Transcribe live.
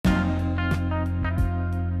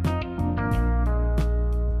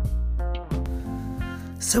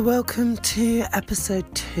So welcome to episode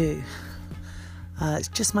 2. It's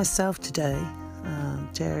just myself today.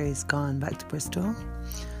 Jerry's gone back to Bristol.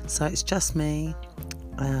 So it's just me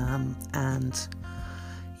and,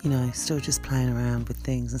 still just playing around with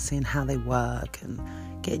things and seeing how they work and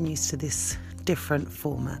getting used to this different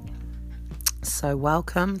format. So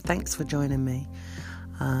welcome. Thanks for joining me.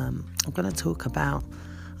 I'm going to talk about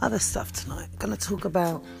other stuff tonight. I'm going to talk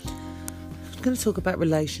about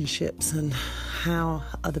relationships and how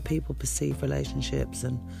other people perceive relationships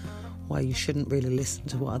and why you shouldn't really listen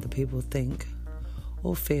to what other people think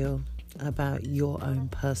or feel about your own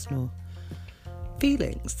personal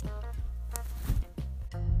feelings.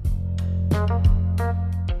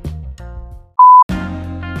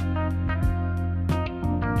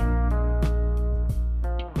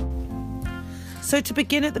 So to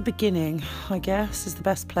begin at the beginning, I guess, is the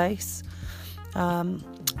best place.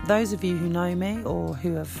 Those of you who know me or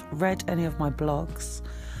who have read any of my blogs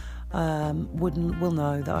will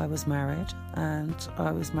know that I was married, and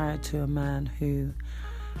I was married to a man who,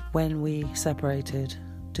 when we separated,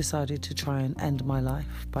 decided to try and end my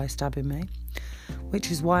life by stabbing me, which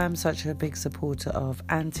is why I'm such a big supporter of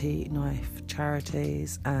anti-knife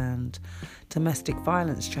charities and domestic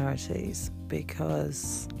violence charities,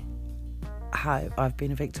 because I've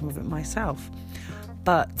been a victim of it myself.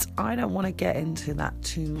 But I don't want to get into that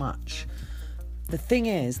too much. The thing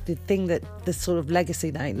is, the sort of legacy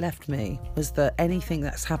that it left me was that anything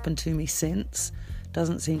that's happened to me since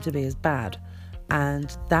doesn't seem to be as bad.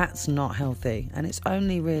 And that's not healthy. And it's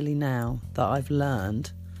only really now that I've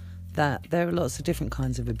learned that there are lots of different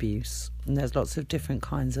kinds of abuse. And there's lots of different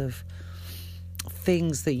kinds of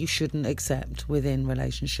things that you shouldn't accept within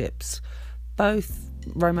relationships. Both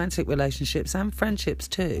romantic relationships and friendships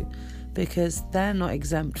too. Because they're not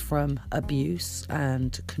exempt from abuse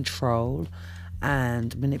and control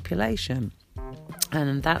and manipulation.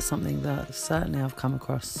 And that's something that certainly I've come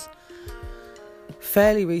across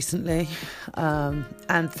fairly recently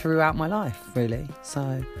and throughout my life, really.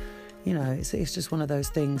 So, it's just one of those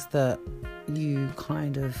things that you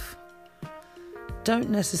kind of don't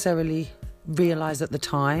necessarily realise at the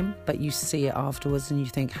time, but you see it afterwards and you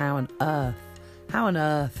think, how on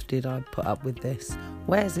earth did I put up with this?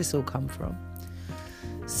 Where's this all come from?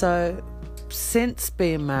 So, since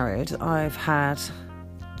being married, I've had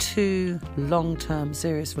 2 long-term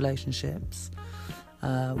serious relationships.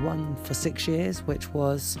 One for 6 years, which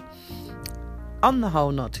was, on the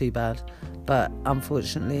whole, not too bad. But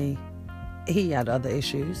unfortunately, he had other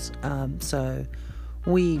issues. So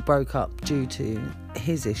we broke up due to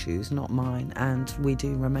his issues, not mine. And we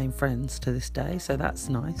do remain friends to this day. So that's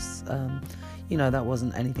nice. That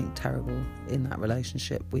wasn't anything terrible in that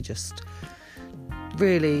relationship. We just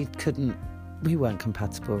really we weren't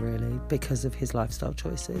compatible really because of his lifestyle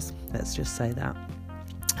choices. Let's just say that.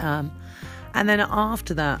 And then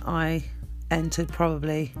after that, I entered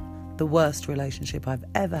probably the worst relationship I've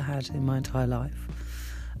ever had in my entire life,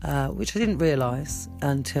 which I didn't realise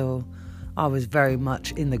until I was very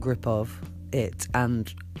much in the grip of it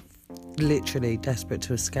and literally desperate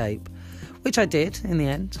to escape. Which I did in the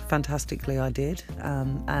end. Fantastically, I did.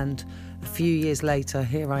 And a few years later,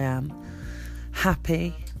 here I am,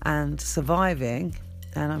 happy and surviving.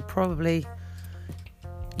 And I probably,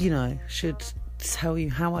 should tell you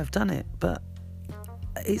how I've done it. But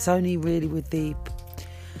it's only really with the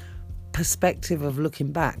perspective of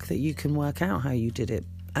looking back that you can work out how you did it.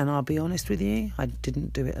 And I'll be honest with you, I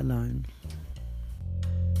didn't do it alone.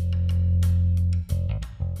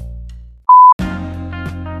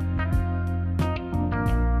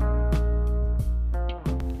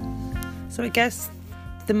 So I guess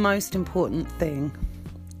the most important thing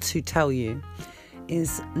to tell you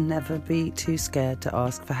is never be too scared to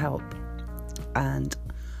ask for help. And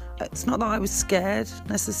it's not that I was scared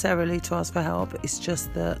necessarily to ask for help. It's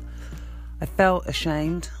just that I felt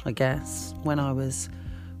ashamed, I guess, when I was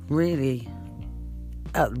really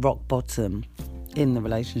at rock bottom in the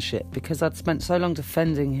relationship, because I'd spent so long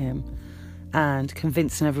defending him and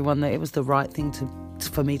convincing everyone that it was the right thing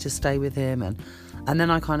for me to stay with him. And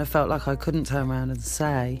then I kind of felt like I couldn't turn around and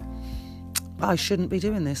say, I shouldn't be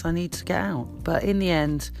doing this, I need to get out. But in the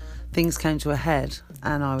end, things came to a head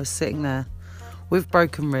and I was sitting there with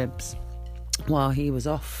broken ribs while he was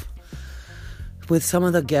off with some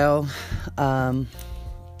other girl,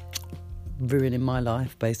 ruining my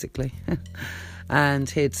life, basically. And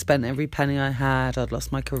he'd spent every penny I had, I'd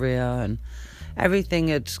lost my career, and everything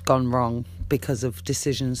had gone wrong because of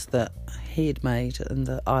decisions that he had made and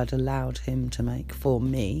that I'd allowed him to make for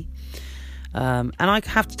me. And I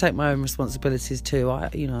have to take my own responsibilities too.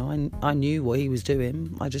 I knew what he was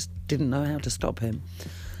doing. I just didn't know how to stop him.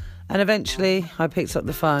 And eventually I picked up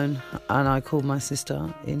the phone and I called my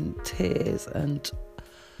sister in tears and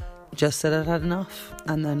just said I'd had enough,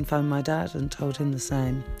 and then phoned my dad and told him the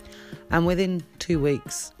same. And within 2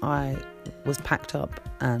 weeks I was packed up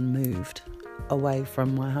and moved away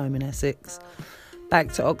from my home in Essex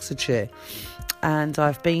back to Oxfordshire, and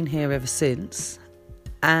I've been here ever since.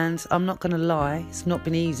 And I'm not going to lie, it's not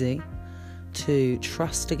been easy to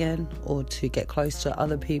trust again or to get close to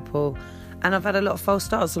other people, and I've had a lot of false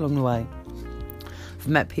starts along the way. I've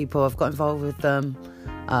met people, I've got involved with them,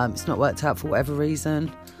 it's not worked out for whatever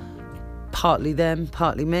reason, partly them,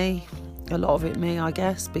 partly me, a lot of it me, I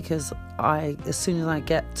guess, because as soon as I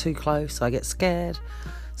get too close I get scared,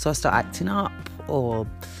 so I start acting up or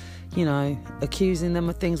accusing them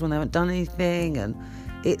of things when they haven't done anything. And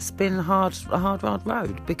it's been a hard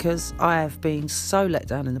road, because I have been so let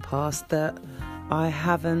down in the past that I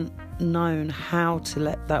haven't known how to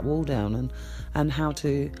let that wall down and how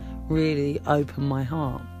to really open my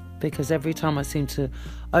heart, because every time I seem to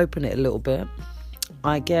open it a little bit,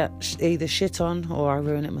 I get either shit on or I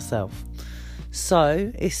ruin it myself.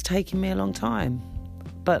 So it's taken me a long time,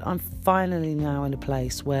 but I'm finally now in a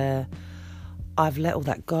place where I've let all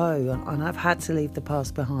that go, and I've had to leave the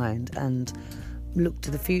past behind and look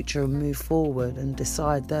to the future and move forward and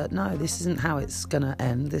decide that no, this isn't how it's going to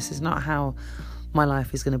end. This is not how my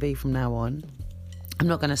life is going to be from now on. I'm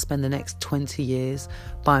not going to spend the next 20 years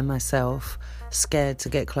by myself, scared to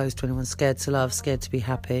get close to anyone, scared to love, scared to be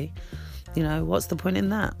happy. What's the point in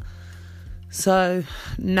that? So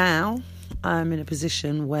now I'm in a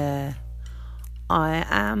position where I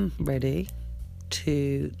am ready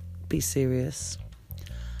to be serious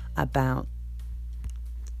about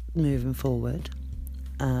moving forward.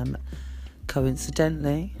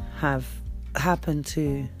 Coincidentally, have happened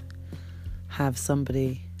to have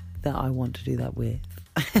somebody that I want to do that with.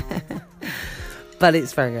 But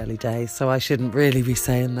it's very early days, so I shouldn't really be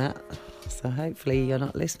saying that. So hopefully you're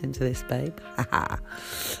not listening to this, babe.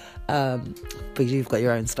 But you've got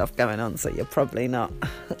your own stuff going on, so you're probably not.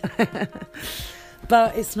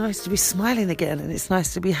 But it's nice to be smiling again, and it's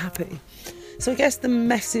nice to be happy. So I guess the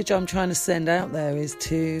message I'm trying to send out there is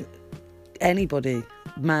to anybody,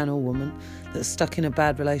 man or woman, that's stuck in a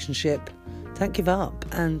bad relationship: don't give up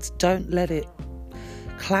and don't let it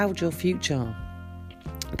cloud your future,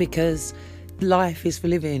 because life is for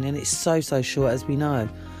living, and it's so short, as we know.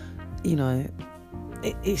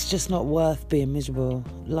 It's just not worth being miserable.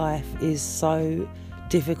 Life is so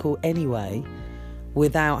difficult anyway,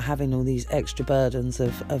 without having all these extra burdens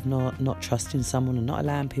of not trusting someone and not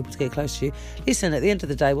allowing people to get close to you. Listen, at the end of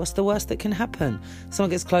the day, what's the worst that can happen? Someone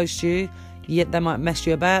gets close to you, yet they might mess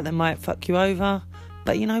you about, they might fuck you over,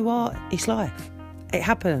 but you know what? It's life. It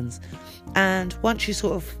happens. And once you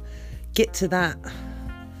sort of get to that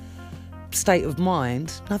state of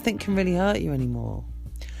mind, nothing can really hurt you anymore.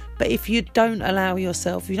 But if you don't allow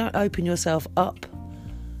yourself, you don't open yourself up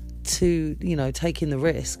to, taking the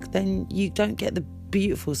risk, then you don't get the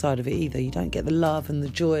beautiful side of it either. You don't get the love and the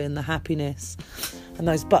joy and the happiness and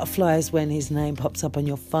those butterflies when his name pops up on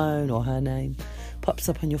your phone, or her name pops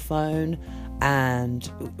up on your phone, and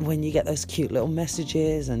when you get those cute little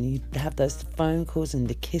messages and you have those phone calls and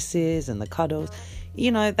the kisses and the cuddles.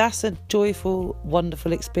 That's a joyful,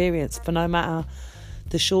 wonderful experience, for no matter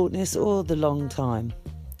the shortness or the long time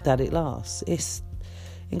that it lasts. It's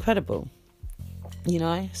incredible.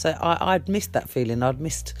 So I'd missed that feeling. I'd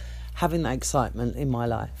missed having that excitement in my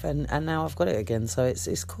life, and now I've got it again, so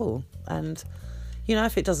it's cool. And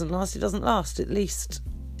if it doesn't last, it doesn't last. At least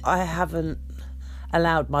I haven't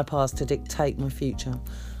allowed my past to dictate my future,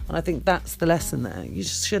 and I think that's the lesson there. You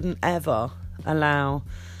just shouldn't ever allow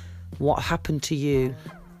what happened to you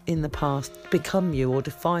in the past become you or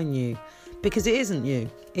define you, because it isn't you.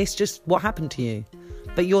 It's just what happened to you,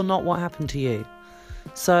 but you're not what happened to you.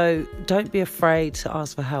 So don't be afraid to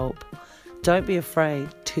ask for help. Don't be afraid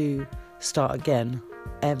to start again,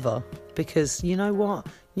 ever. Because you know what?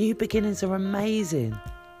 New beginnings are amazing.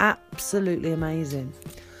 Absolutely amazing.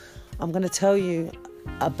 I'm going to tell you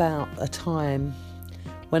about a time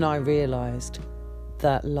when I realised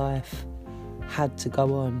that life had to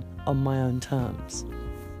go on my own terms.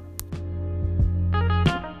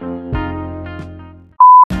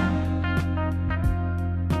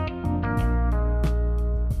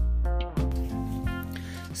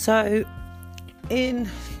 So, in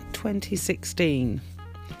 2016,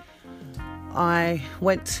 I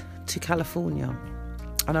went to California,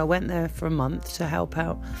 and I went there for a month to help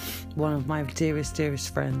out one of my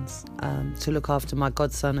dearest friends, to look after my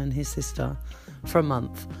godson and his sister for a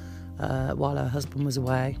month while her husband was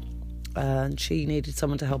away. and she needed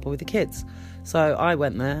someone to help her with the kids. So I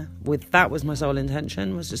went there that was my sole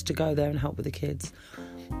intention, was just to go there and help with the kids.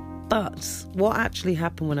 But what actually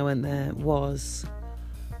happened when I went there was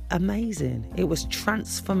amazing. It was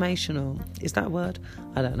transformational. Is that a word?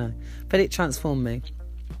 I don't know. But it transformed me,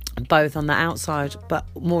 both on the outside, but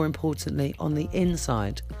more importantly, on the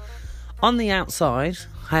inside. On the outside,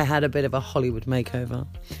 I had a bit of a Hollywood makeover.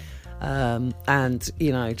 And,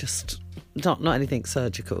 just not anything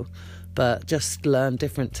surgical, but just learn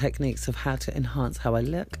different techniques of how to enhance how I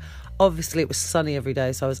look. Obviously, it was sunny every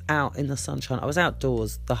day, so I was out in the sunshine. I was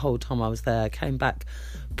outdoors the whole time I was there. I came back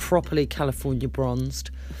properly California bronzed.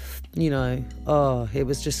 It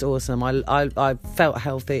was just awesome. I felt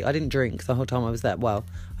healthy. I didn't drink the whole time I was there. Well,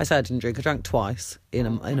 I say I didn't drink. I drank twice in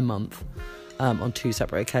a month, on 2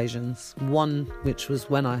 separate occasions. One, which was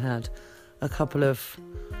when I had a couple of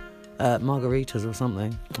margaritas or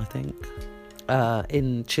something, I think,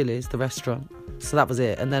 in Chili's, the restaurant. So that was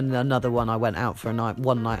it. And then another one, I went out for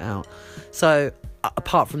one night out. So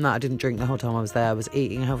apart from that, I didn't drink the whole time I was there. I was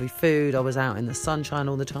eating healthy food. I was out in the sunshine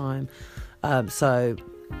all the time. So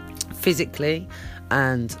physically,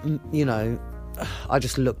 and I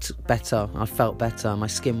just looked better. I felt better. My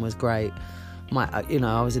skin was great.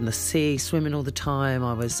 I was in the sea, swimming all the time.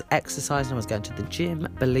 I was exercising. I was going to the gym.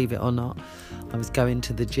 Believe it or not, I was going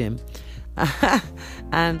to the gym.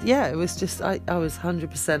 And yeah, it was just, I was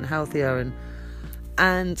 100% healthier.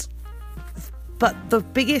 But the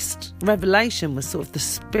biggest revelation was sort of the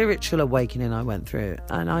spiritual awakening I went through.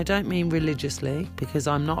 And I don't mean religiously, because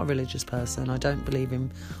I'm not a religious person. I don't believe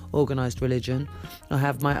in organised religion. I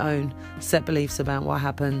have my own set beliefs about what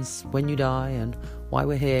happens when you die and why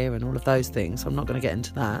we're here and all of those things. I'm not going to get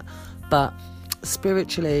into that. But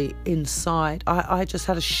spiritually, inside, I just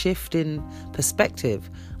had a shift in perspective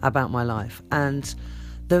about my life. And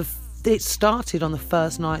it started on the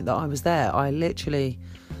first night that I was there. I literally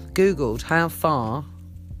Googled how far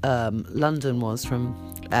London was from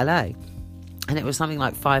LA, and it was something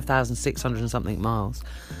like 5,600 and something miles.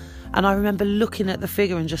 And I remember looking at the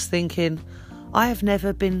figure and just thinking, I have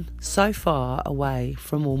never been so far away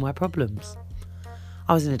from all my problems.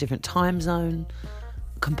 I was in a different time zone,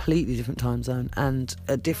 completely different time zone, and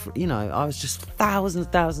a different, I was just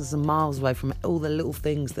thousands of miles away from all the little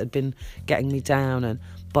things that had been getting me down and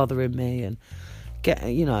bothering me, and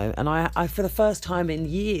and I for the first time in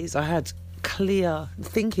years, I had clear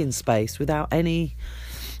thinking space without any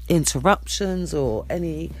interruptions or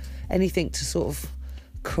anything to sort of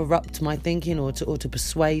corrupt my thinking or to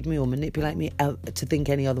persuade me or manipulate me to think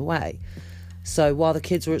any other way. So while the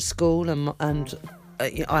kids were at school and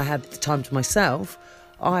I had the time to myself,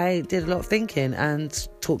 I did a lot of thinking and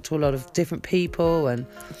talked to a lot of different people and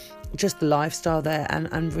just the lifestyle there,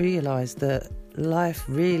 and realised that life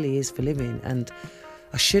really is for living, and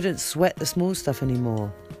I shouldn't sweat the small stuff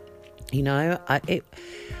anymore. It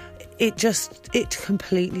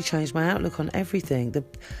completely changed my outlook on everything.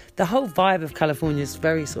 The whole vibe of California is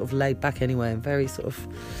very sort of laid back anyway, and very sort of,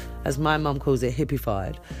 as my mum calls it,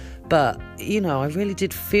 hippified. But I really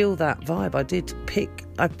did feel that vibe.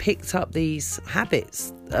 I picked up these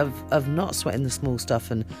habits of not sweating the small stuff,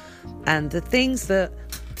 and the things that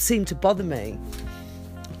seemed to bother me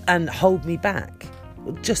and hold me back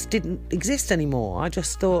just didn't exist anymore. I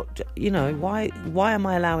just thought, why am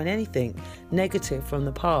I allowing anything negative from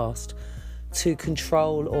the past to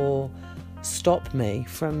control or stop me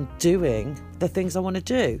from doing the things I want to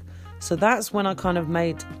do? So that's when I kind of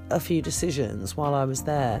made a few decisions while I was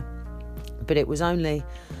there. But it was only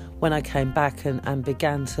when I came back and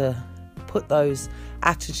began to put those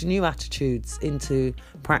new attitudes into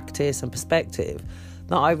practice and perspective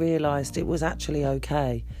that I realised it was actually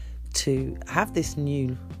okay to have this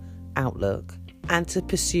new outlook and to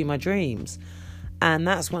pursue my dreams. And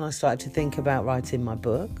that's when I started to think about writing my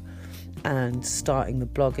book and starting the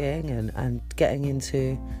blogging and getting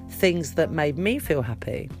into things that made me feel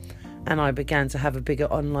happy. And I began to have a bigger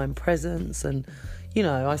online presence, and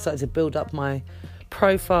I started to build up my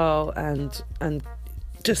profile and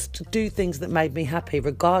just do things that made me happy,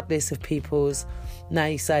 regardless of people's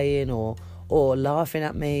naysaying or laughing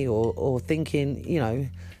at me or thinking,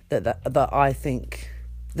 that I think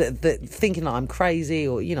that thinking that I'm crazy,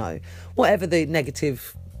 or whatever the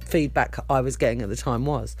negative feedback I was getting at the time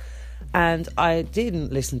was. And I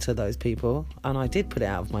didn't listen to those people, and I did put it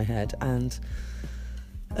out of my head. And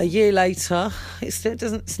a year later,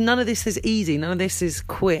 none of this is easy, none of this is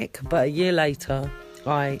quick, but a year later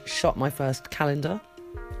I shot my first calendar,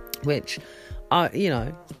 which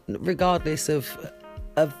regardless of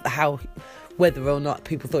how, whether or not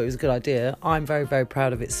people thought it was a good idea, I'm very, very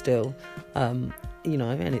proud of it still. And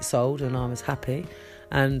it sold, and I was happy.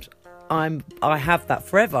 And I have that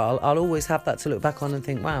forever. I'll always have that to look back on and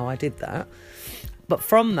think, wow, I did that. But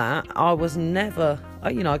from that, I was never,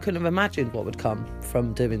 I couldn't have imagined what would come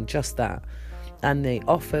from doing just that. And the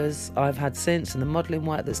offers I've had since, and the modelling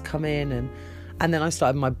work that's come in, and then I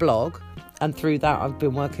started my blog, and through that I've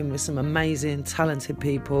been working with some amazing, talented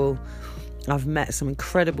people. I've met some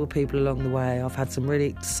incredible people along the way. I've had some really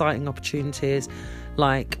exciting opportunities,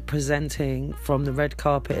 like presenting from the red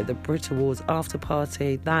carpet at the Brit Awards after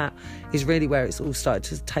party. That is really where it's all started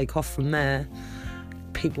to take off from there.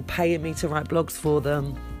 People paying me to write blogs for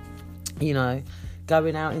them,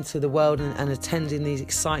 going out into the world and attending these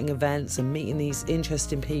exciting events and meeting these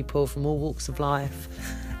interesting people from all walks of life,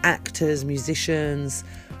 actors, musicians,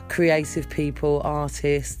 creative people,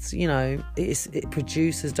 artists,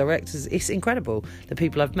 producers, directors. It's incredible, the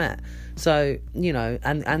people I've met. So,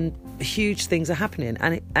 and huge things are happening,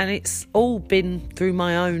 and it's all been through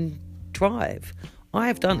my own drive. I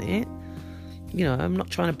have done it. I'm not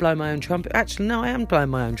trying to blow my own trumpet. Actually, no, I am blowing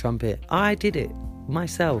my own trumpet. I did it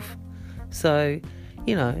myself. So,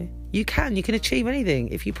 you can achieve anything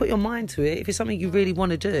if you put your mind to it, if it's something you really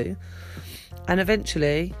want to do. And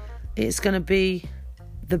eventually, it's going to be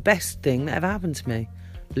the best thing that ever happened to me,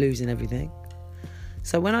 losing everything.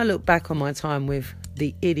 So when I look back on my time with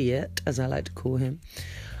the idiot, as I like to call him,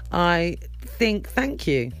 I think, thank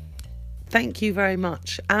you. Thank you very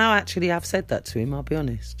much. And I actually have said that to him, I'll be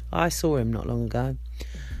honest. I saw him not long ago.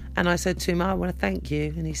 And I said to him, I want to thank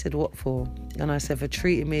you. And he said, what for? And I said, for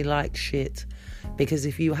treating me like shit. Because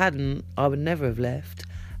if you hadn't, I would never have left.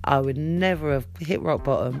 I would never have hit rock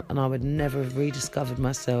bottom, and I would never have rediscovered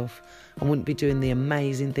myself. I wouldn't be doing the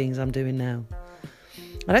amazing things I'm doing now.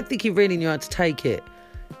 I don't think he really knew how to take it.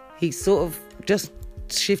 He sort of just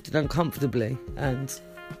shifted uncomfortably, and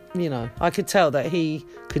I could tell that he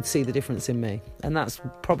could see the difference in me, and that's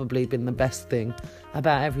probably been the best thing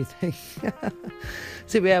about everything.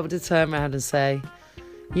 To be able to turn around and say,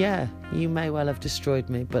 yeah, you may well have destroyed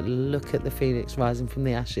me, but look at the phoenix rising from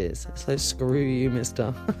the ashes. So screw you,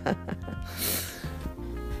 mister.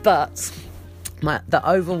 But the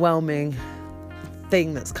overwhelming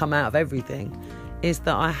thing that's come out of everything is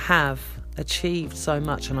that I have achieved so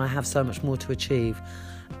much, and I have so much more to achieve.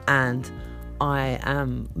 And I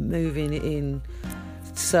am moving in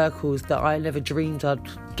circles that I never dreamed I'd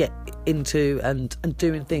get into, and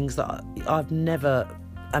doing things that I've never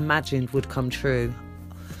imagined would come true.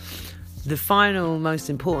 The final,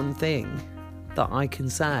 most important thing that I can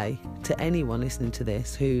say to anyone listening to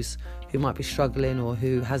this who might be struggling or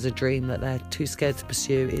who has a dream that they're too scared to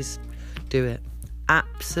pursue is do it.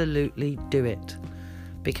 Absolutely do it.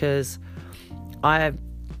 Because I've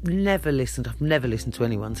never listened to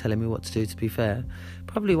anyone telling me what to do, to be fair.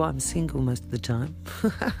 Probably why I'm single most of the time.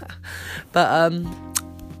 But,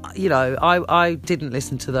 I didn't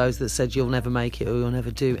listen to those that said you'll never make it or you'll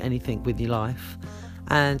never do anything with your life.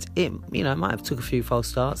 And it, might have took a few false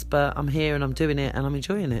starts, but I'm here and I'm doing it and I'm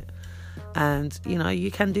enjoying it. And,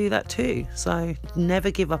 you can do that too. So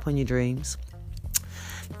never give up on your dreams.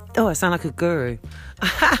 Oh, I sound like a guru.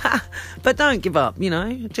 But don't give up,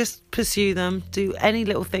 just pursue them. Do any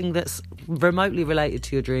little thing that's remotely related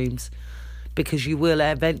to your dreams, because you will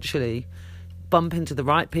eventually bump into the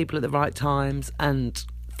right people at the right times and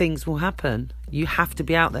things will happen. You have to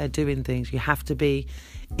be out there doing things. You have to be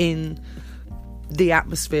in the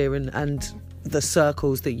atmosphere and the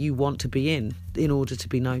circles that you want to be in order to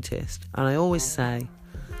be noticed. And I always say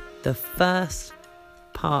the first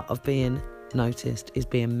part of being noticed is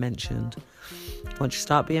being mentioned. Once you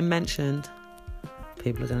start being mentioned,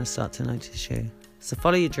 people are going to start to notice you. So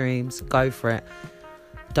follow your dreams, go for it.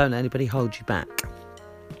 Don't let anybody hold you back.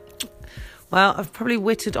 Well, I've probably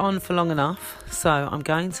whittled on for long enough, so I'm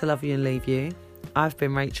going to love you and leave you. I've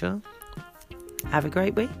been Rachel. Have a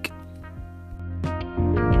great week.